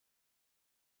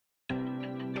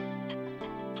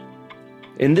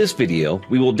In this video,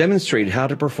 we will demonstrate how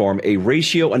to perform a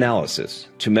ratio analysis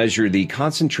to measure the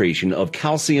concentration of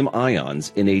calcium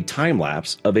ions in a time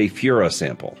lapse of a fura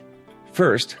sample.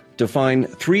 First, define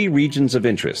 3 regions of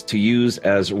interest to use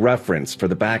as reference for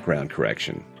the background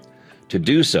correction. To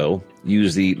do so,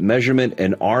 use the Measurement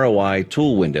and ROI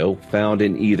tool window found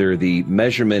in either the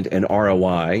Measurement and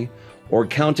ROI or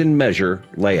Count and Measure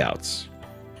layouts.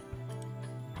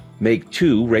 Make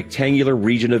 2 rectangular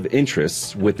region of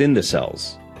interests within the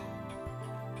cells.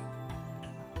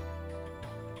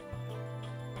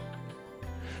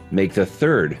 Make the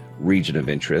 3rd region of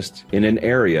interest in an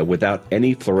area without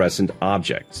any fluorescent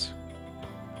objects.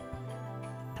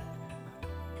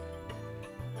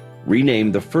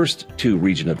 Rename the first 2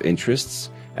 region of interests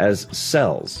as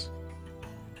cells.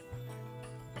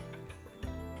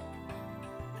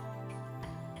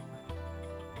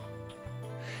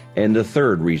 And the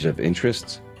 3rd region of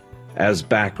interest as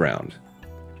background.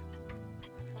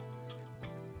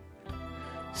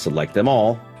 Select them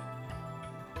all,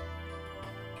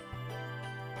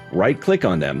 right-click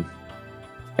on them,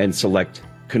 and select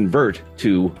Convert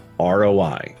to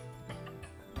ROI.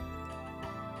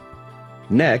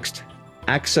 Next,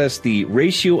 access the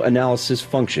ratio analysis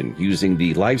function using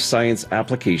the Life Science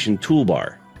Application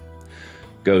toolbar.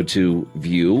 Go to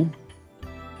View,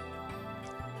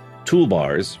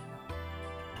 Toolbars,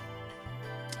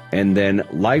 and then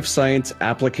Life Science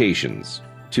Applications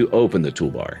to open the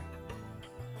toolbar.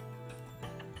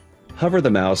 Hover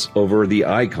the mouse over the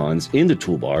icons in the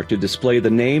toolbar to display the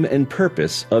name and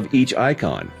purpose of each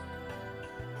icon.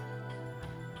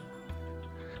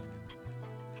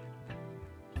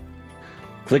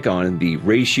 Click on the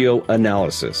Ratio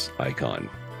Analysis icon.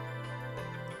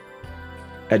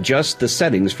 Adjust the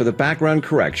settings for the background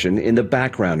correction in the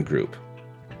Background group.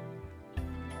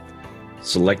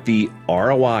 Select the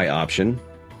ROI option.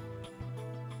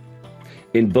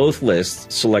 In both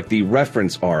lists, select the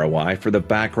Reference ROI for the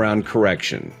background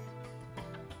correction.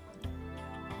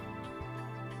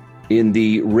 In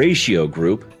the Ratio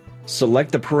group,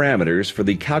 select the parameters for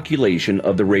the calculation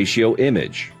of the ratio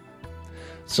image.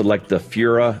 Select the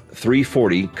Fura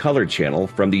 340 color channel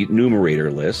from the numerator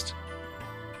list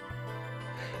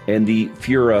and the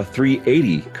Fura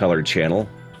 380 color channel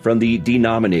from the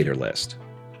denominator list.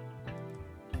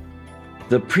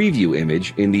 The preview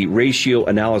image in the Ratio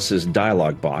Analysis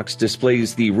dialog box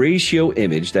displays the ratio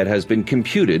image that has been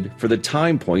computed for the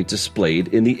time point displayed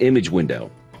in the image window.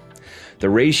 The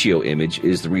ratio image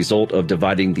is the result of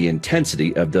dividing the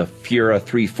intensity of the Fura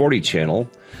 340 channel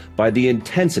by the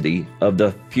intensity of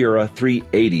the Fura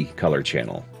 380 color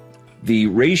channel. The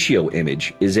ratio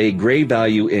image is a gray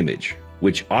value image,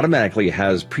 which automatically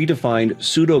has predefined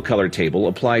pseudo-color table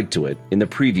applied to it in the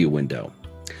preview window.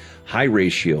 High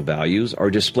ratio values are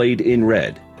displayed in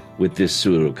red with this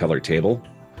pseudo-color table.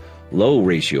 Low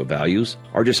ratio values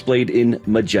are displayed in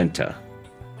magenta.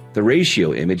 The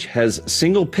ratio image has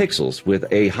single pixels with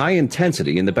a high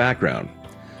intensity in the background.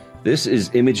 This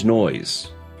is image noise.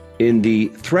 In the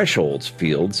thresholds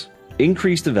fields,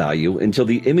 increase the value until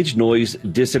the image noise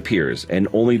disappears and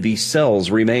only the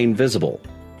cells remain visible.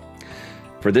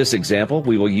 For this example,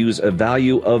 we will use a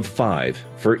value of 5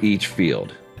 for each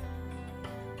field.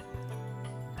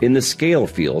 In the scale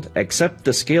field, accept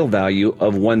the scale value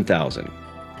of 1000.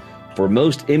 For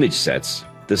most image sets,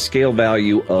 the scale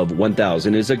value of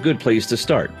 1000 is a good place to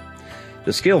start.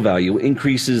 The scale value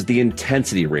increases the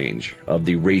intensity range of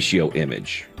the ratio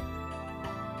image.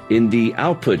 In the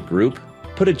output group,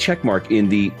 put a checkmark in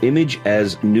the Image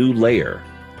as New Layer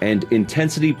and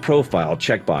Intensity Profile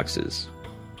checkboxes.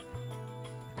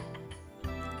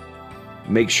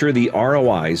 Make sure the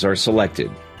ROIs are selected.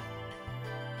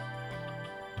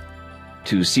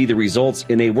 To see the results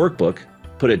in a workbook,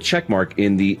 put a checkmark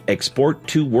in the Export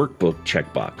to Workbook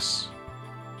checkbox.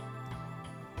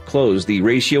 Close the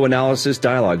Ratio Analysis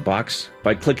dialog box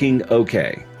by clicking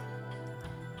OK.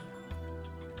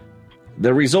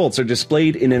 The results are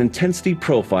displayed in an intensity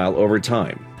profile over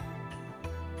time,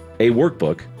 a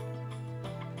workbook,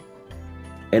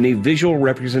 and a visual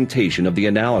representation of the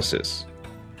analysis.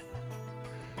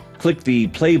 Click the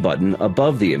play button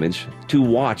above the image to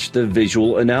watch the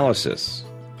visual analysis.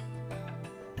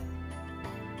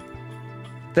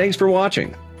 Thanks for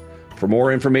watching. For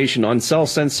more information on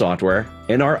cellSens software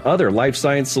and our other life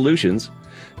science solutions,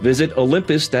 visit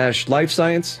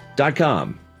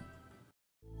olympus-lifescience.com.